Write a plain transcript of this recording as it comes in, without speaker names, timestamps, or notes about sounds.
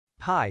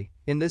Hi,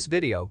 in this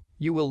video,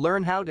 you will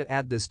learn how to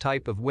add this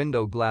type of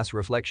window glass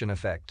reflection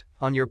effect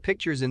on your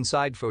pictures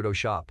inside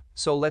Photoshop,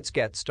 so let's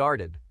get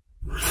started.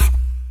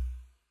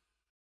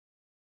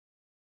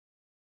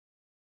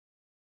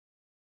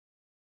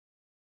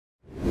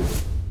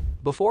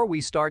 Before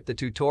we start the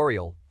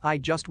tutorial, I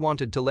just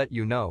wanted to let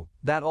you know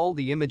that all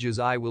the images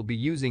I will be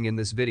using in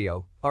this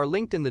video are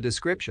linked in the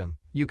description.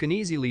 You can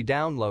easily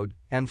download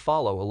and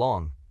follow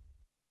along.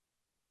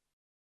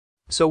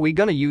 So we're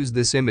gonna use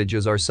this image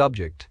as our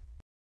subject.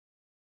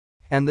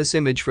 And this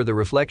image for the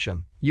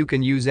reflection, you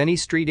can use any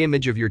street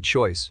image of your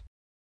choice.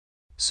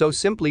 So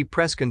simply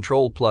press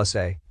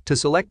Ctrl+A to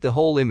select the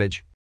whole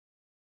image.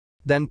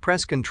 Then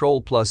press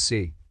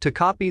Ctrl+C to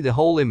copy the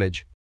whole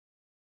image.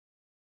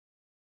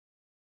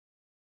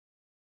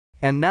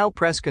 And now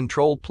press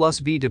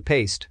Ctrl+V to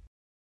paste.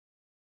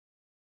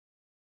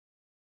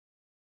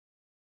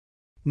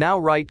 Now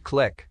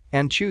right-click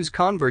and choose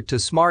Convert to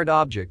Smart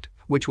Object,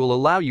 which will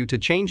allow you to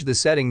change the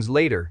settings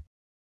later.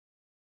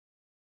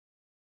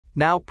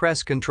 Now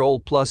press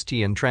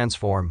Ctrl+T and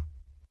transform.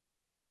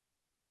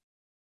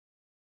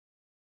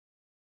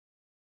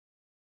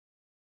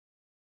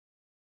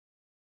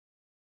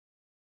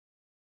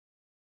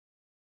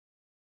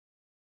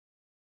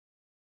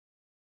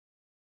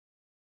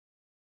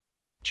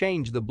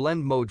 Change the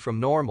blend mode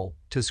from normal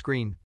to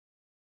screen.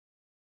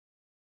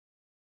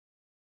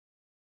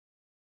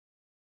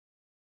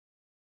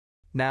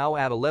 Now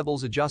add a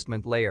levels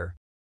adjustment layer.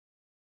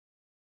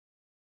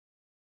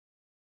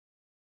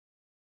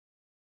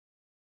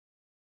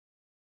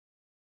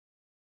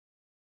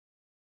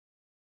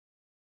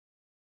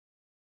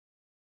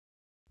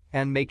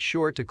 And make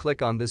sure to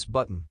click on this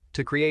button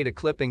to create a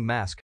clipping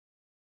mask.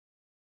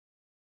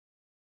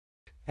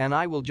 And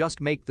I will just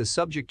make the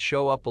subject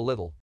show up a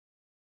little.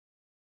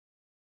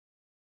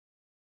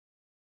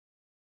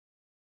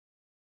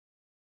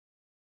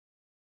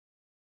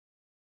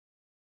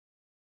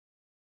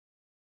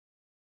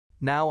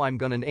 Now I'm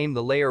gonna name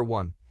the layer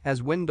 1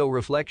 as window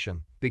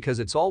reflection because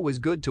it's always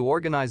good to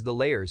organize the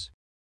layers.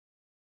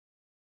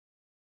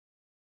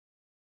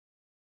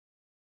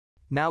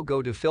 Now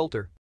go to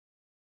Filter,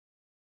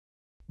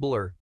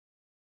 Blur,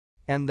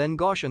 and then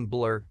Gaussian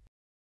Blur.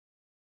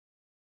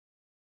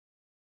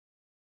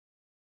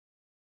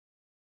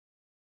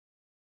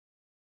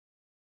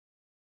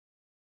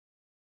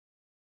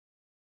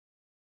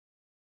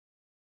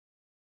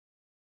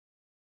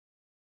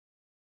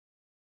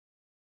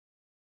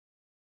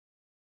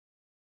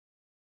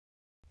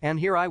 And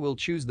here I will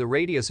choose the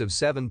radius of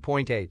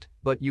 7.8,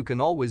 but you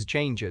can always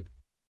change it.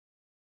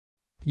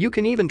 You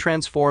can even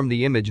transform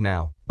the image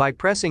now by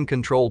pressing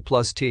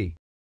Ctrl+T.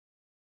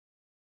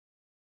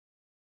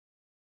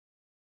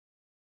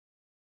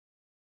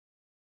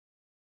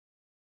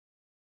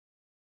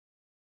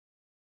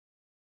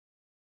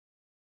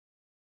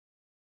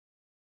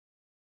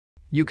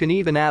 You can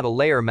even add a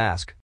layer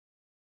mask.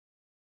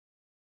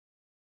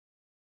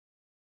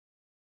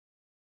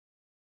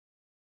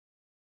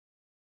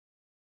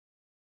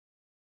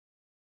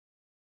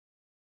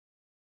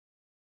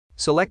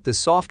 Select the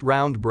soft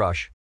round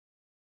brush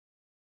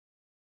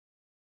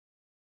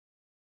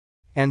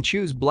and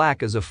choose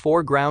black as a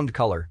foreground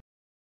color.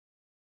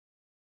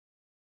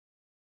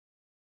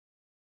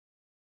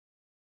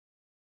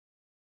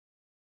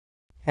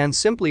 And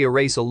simply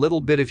erase a little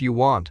bit if you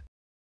want.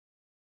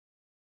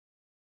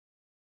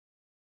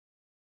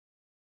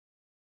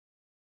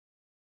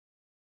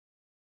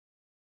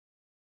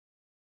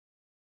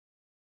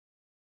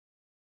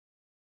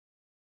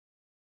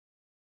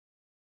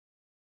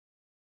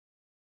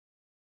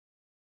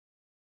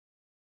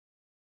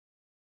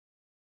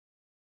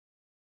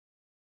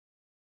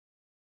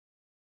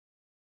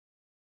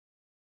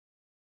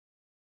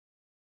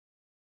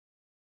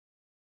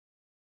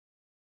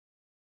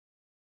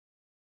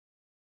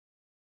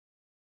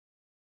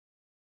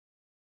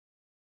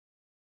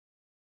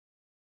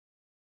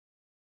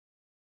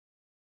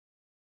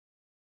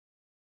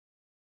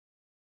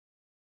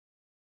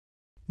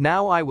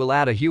 Now I will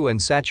add a hue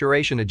and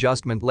saturation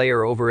adjustment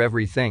layer over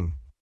everything.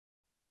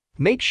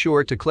 Make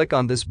sure to click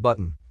on this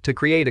button to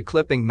create a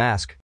clipping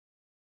mask.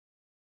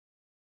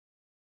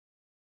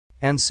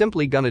 And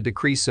simply gonna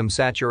decrease some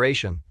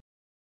saturation.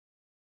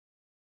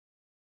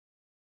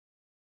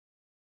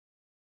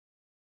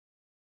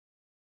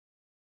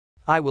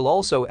 I will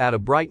also add a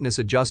brightness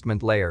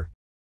adjustment layer.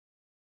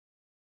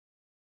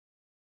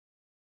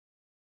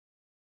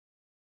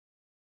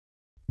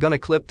 Gonna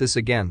clip this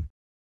again.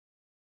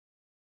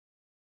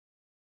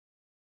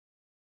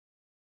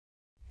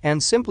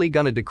 And simply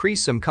gonna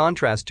decrease some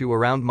contrast to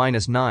around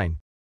 -9.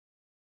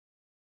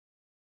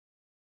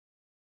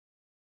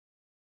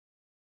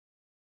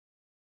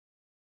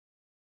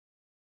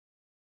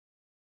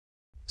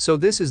 So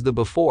this is the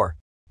before.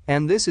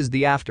 And this is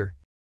the after.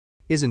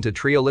 Isn't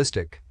it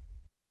realistic?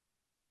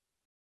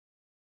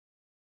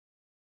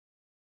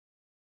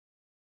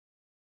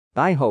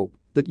 I hope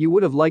that you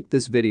would have liked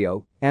this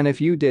video, and if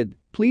you did,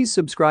 please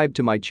subscribe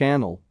to my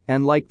channel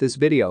and like this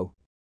video.